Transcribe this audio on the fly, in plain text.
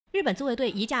日本自卫队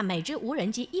一架美制无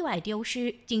人机意外丢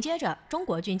失，紧接着中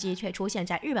国军机却出现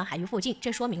在日本海域附近，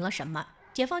这说明了什么？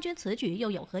解放军此举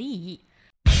又有何意义？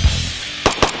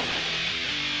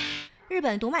日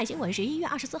本读卖新闻11月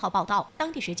24号报道，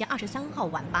当地时间23号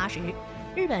晚8时，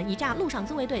日本一架陆上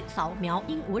自卫队扫描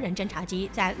鹰无人侦察机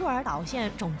在鹿儿岛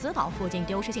县种子岛附近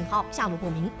丢失信号，下落不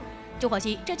明。据获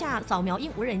悉，这架扫描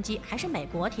鹰无人机还是美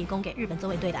国提供给日本自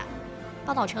卫队的。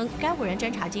报道称，该无人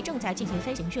侦察机正在进行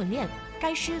飞行训练。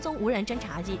该失踪无人侦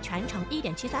察机全长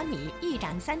1.73米，翼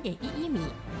展3.11米，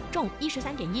重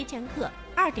13.1千克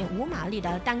，2.5马力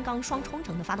的单缸双冲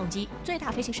程的发动机，最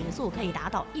大飞行时速可以达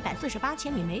到148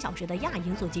千米每小时的亚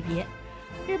音速级别。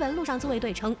日本陆上自卫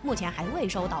队称，目前还未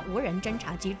收到无人侦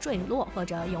察机坠落或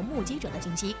者有目击者的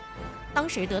信息。当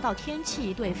时得到天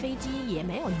气对飞机也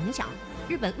没有影响。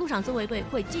日本陆上自卫队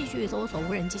会继续搜索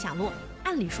无人机下落。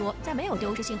按理说，在没有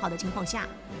丢失信号的情况下，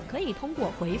可以通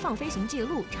过回放飞行记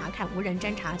录查看无人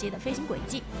侦察机的飞行轨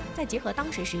迹，再结合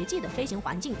当时实际的飞行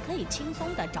环境，可以轻松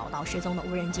地找到失踪的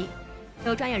无人机。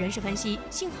有专业人士分析，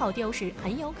信号丢失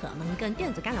很有可能跟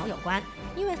电子干扰有关，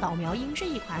因为扫描鹰是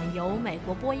一款由美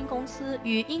国波音公司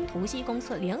与英图西公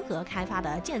司联合开发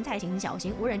的舰载型小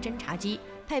型无人侦察机，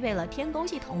配备了天钩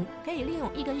系统，可以利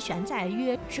用一根悬在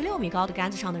约16米高的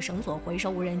杆子上的绳索回收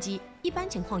无人机，一般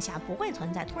情况下不会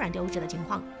存在突然丢失的情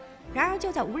况。然而，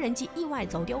就在无人机意外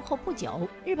走丢后不久，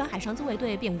日本海上自卫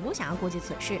队便无暇顾及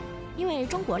此事，因为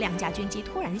中国2架军机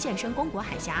突然现身宫古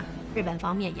海峡，日本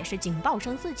方面也是警报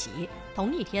声四起。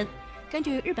同一天，根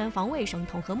据日本防卫省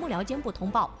统合幕僚监部通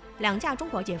报，2架中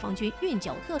国解放军运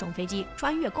9特种飞机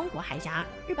穿越宫古海峡，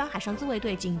日本海上自卫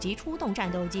队紧急出动战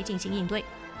斗机进行应对。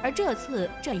而这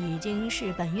已经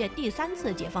是本月第3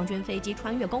次解放军飞机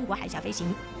穿越宫古海峡飞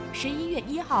行。11月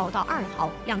1号到2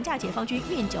号，2架解放军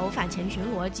运9反潜巡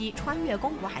逻机穿越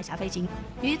宫古海峡飞行。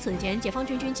与此前解放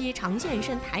军军机常现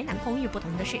身台南空域不同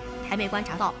的是，台媒观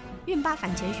察到，运8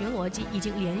反潜巡逻机已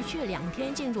经连续2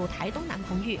天进入台东南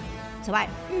空域。此外，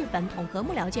日本统合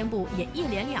幕僚监部也一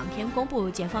连2天公布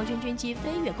解放军军机飞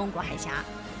越宫古海峡。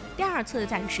第2次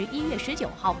在11月19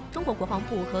号，中国国防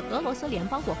部和俄罗斯联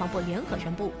邦国防部联合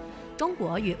宣布，中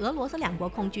国与俄罗斯2国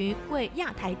空军为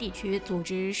亚太地区组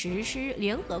织实施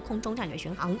联合空中战略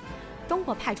巡航。中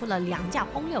国派出了2架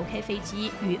轰6K 飞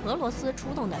机与俄罗斯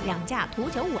出动的2架图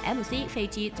95MC 飞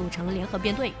机组成联合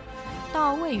编队，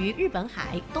到位于日本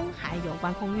海、东海有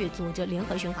关空域组织联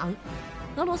合巡航。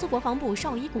俄罗斯国防部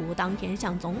绍伊古当天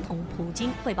向总统普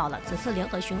京汇报了此次联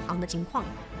合巡航的情况。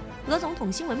俄总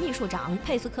统新闻秘书长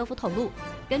佩斯科夫透露，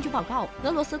根据报告，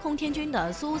俄罗斯空天军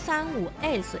的苏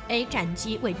 35SA 战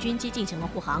机为军机进行了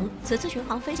护航。此次巡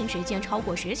航飞行时间超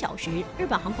过10小时。日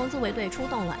本航空自卫队出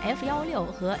动了 F-16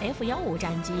和 F-15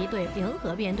战机对联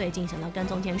合编队进行了跟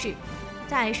踪监视。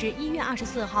在11月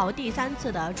24号第3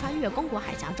次的穿越宫古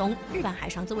海峡中，日本海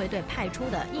上自卫队派出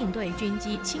的应对军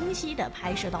机清晰地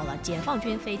拍摄到了解放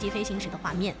军飞机飞行时的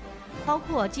画面，包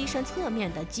括机身侧面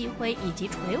的机徽以及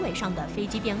垂尾上的飞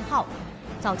机编号。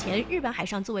早前，日本海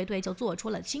上自卫队就做出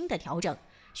了新的调整，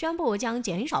宣布将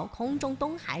减少空中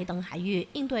东海等海域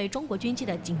应对中国军机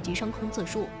的紧急升空次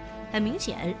数。很明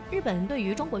显，日本对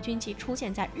于中国军机出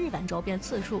现在日本周边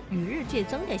次数与日俱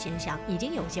增的现象，已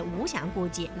经有些无暇顾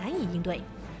及，难以应对。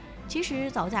其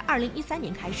实，早在2013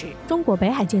年开始，中国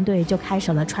北海舰队就开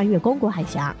始了穿越宫古海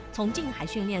峡，从近海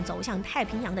训练走向太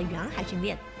平洋的远海训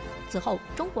练。此后，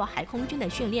中国海空军的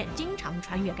训练经常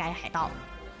穿越该海道。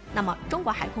那么，中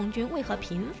国海空军为何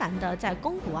频繁地在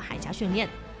宫古海峡训练？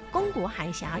宫古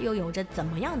海峡又有着怎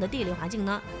么样的地理环境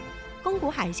呢？宫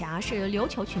古海峡是琉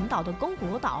球群岛的宫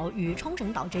古岛与冲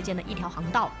绳岛之间的一条航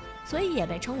道，所以也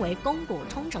被称为宫古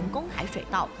冲绳公海水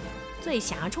道。最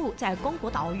狭处在宫古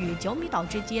岛与九米岛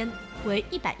之间为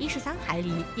113海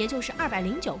里，也就是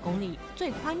209公里；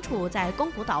最宽处在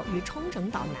宫古岛与冲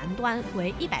绳岛南端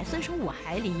为145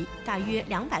海里，大约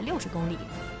260公里。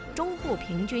中部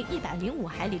平均105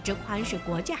海里之宽是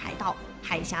国界海道，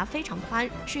海峡非常宽，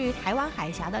是台湾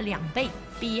海峡的2倍，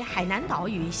比海南岛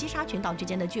与西沙群岛之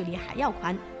间的距离还要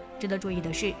宽。值得注意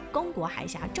的是，宫古海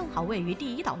峡正好位于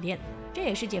第1岛链，这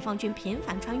也是解放军频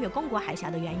繁穿越宫古海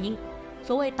峡的原因。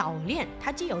所谓岛链，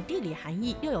它既有地理含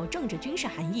义，又有政治军事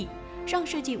含义。上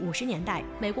世纪50年代，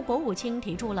美国国务卿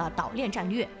提出了岛链战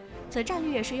略，此战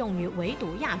略是用于围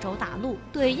堵亚洲大陆，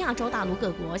对亚洲大陆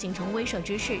各国形成威慑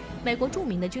之势。美国著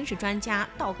名的军事专家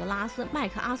道格拉斯·麦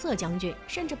克阿瑟将军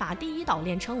甚至把第1岛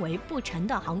链称为不沉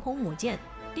的航空母舰。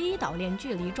第1岛链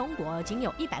距离中国仅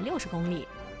有160公里，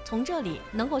从这里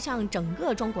能够向整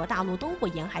个中国大陆东部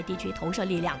沿海地区投射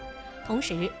力量。同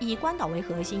时，以关岛为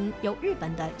核心，由日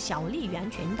本的小笠原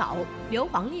群岛、硫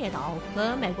磺列岛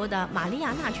和美国的马里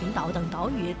亚纳群岛等岛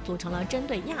屿组成了针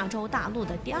对亚洲大陆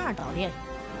的第2岛链。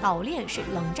岛链是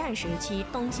冷战时期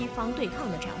东西方对抗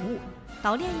的产物。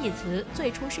岛链一词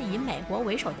最初是以美国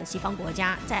为首的西方国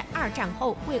家在2战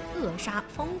后为扼杀、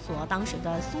封锁当时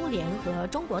的苏联和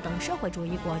中国等社会主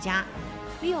义国家，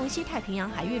利用西太平洋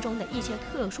海域中的一些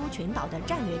特殊群岛的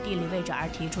战略地理位置而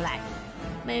提出来。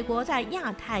美国在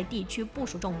亚太地区部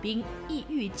署重兵，意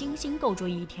欲精心构筑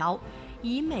一条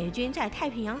以美军在太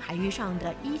平洋海域上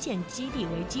的一线基地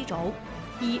为基轴，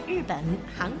以日本、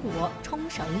韩国、冲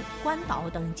绳、关岛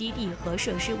等基地和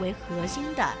设施为核心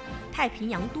的太平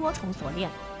洋多重锁链，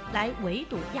来围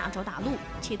堵亚洲大陆，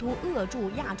企图扼住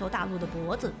亚洲大陆的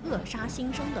脖子，扼杀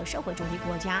新生的社会主义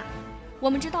国家。我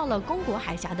们知道了宫古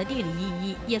海峡的地理意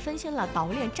义，也分析了岛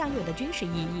链战略的军事意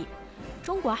义。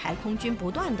中国海空军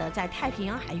不断地在太平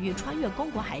洋海域穿越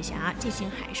宫古海峡进行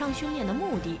海上训练的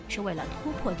目的，是为了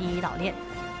突破第一岛链。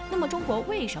那么中国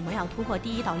为什么要突破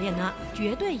第一岛链呢？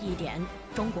绝对一点，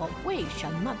中国为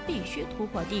什么必须突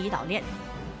破第一岛链？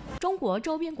中国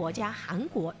周边国家韩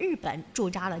国、日本驻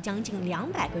扎了将近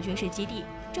200个军事基地，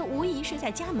这无疑是在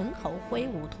家门口挥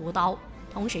舞屠刀。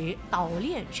同时，岛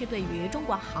链是对于中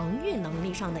国航运能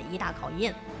力上的一大考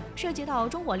验，涉及到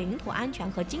中国领土安全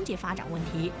和经济发展问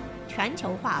题。全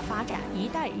球化发展、“一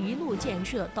带一路”建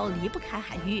设都离不开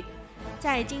海域。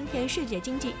在今天世界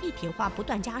经济一体化不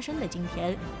断加深的今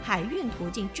天，海运途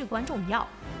径至关重要。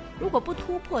如果不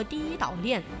突破第一岛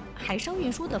链，海上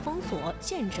运输的封锁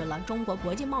限制了中国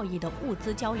国际贸易的物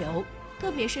资交流，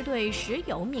特别是对石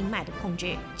油命脉的控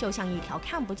制，就像一条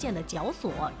看不见的绞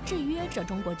索，制约着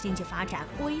中国经济发展，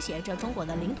威胁着中国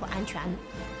的领土安全。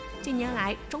近年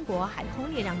来，中国海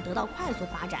空力量得到快速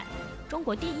发展，中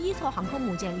国第1艘航空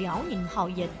母舰辽宁号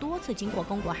也多次经过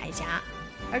宫古海峡，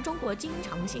而中国经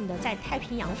常性的在太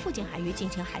平洋附近海域进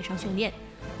行海上训练，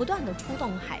不断的出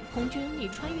动海空军力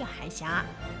穿越海峡，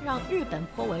让日本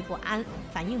颇为不安，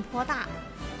反应颇大。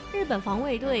日本防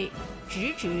卫队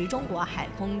直指中国海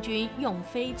空军用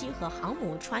飞机和航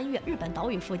母穿越日本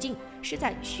岛屿附近，是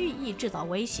在蓄意制造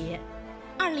威胁。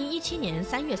2017年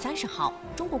3月30号，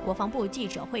中国国防部记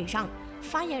者会上，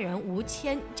发言人吴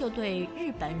谦就对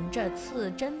日本这次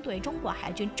针对中国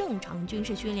海军正常军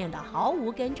事训练的毫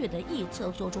无根据的臆测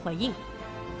作出回应。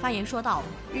发言说道，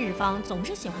日方总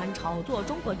是喜欢炒作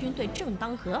中国军队正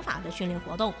当合法的训练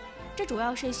活动，这主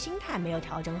要是心态没有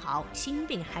调整好，心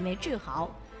病还没治好。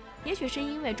也许是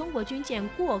因为中国军舰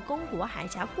过宫古海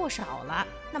峡过少了，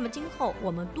那么今后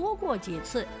我们多过几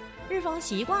次，日方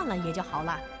习惯了也就好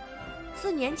了。4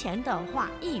年前的话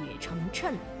一语成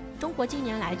谶，中国近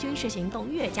年来军事行动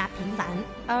越加频繁，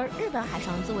而日本海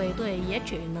上自卫队也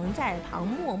只能在旁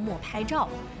默默拍照，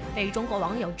被中国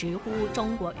网友直呼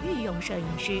中国御用摄影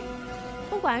师。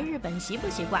不管日本习不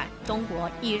习惯，中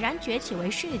国已然崛起为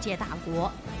世界大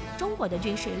国，中国的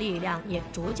军事力量也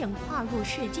逐渐跨入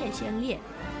世界先列。